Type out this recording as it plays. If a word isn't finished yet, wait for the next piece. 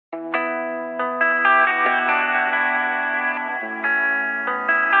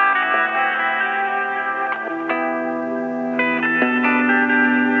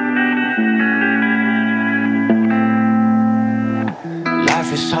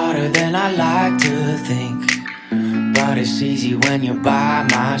life is harder than I like to think, but it's easy when you're by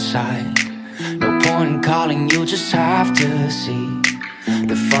my side. No point in calling, you just have to see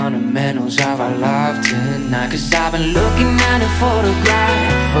the fundamentals of our life tonight. Cause I've been looking at a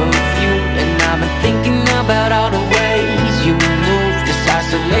photograph of you, and I've been thinking about all the ways you move. This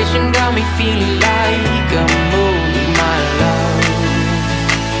isolation got me feeling like a movie, my love.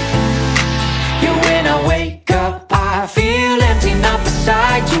 Yeah, when I wake up I feel empty, not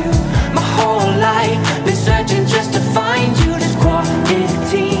beside you. My whole life been searching just to find you. This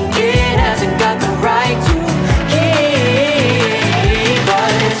quarantine, it hasn't got the right to keep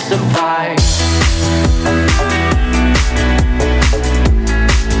us apart.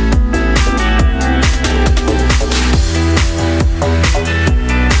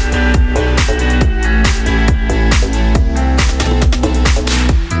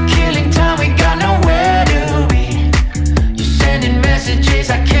 Killing time, we got nowhere to be. You're sending messages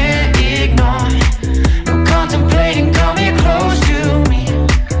I can't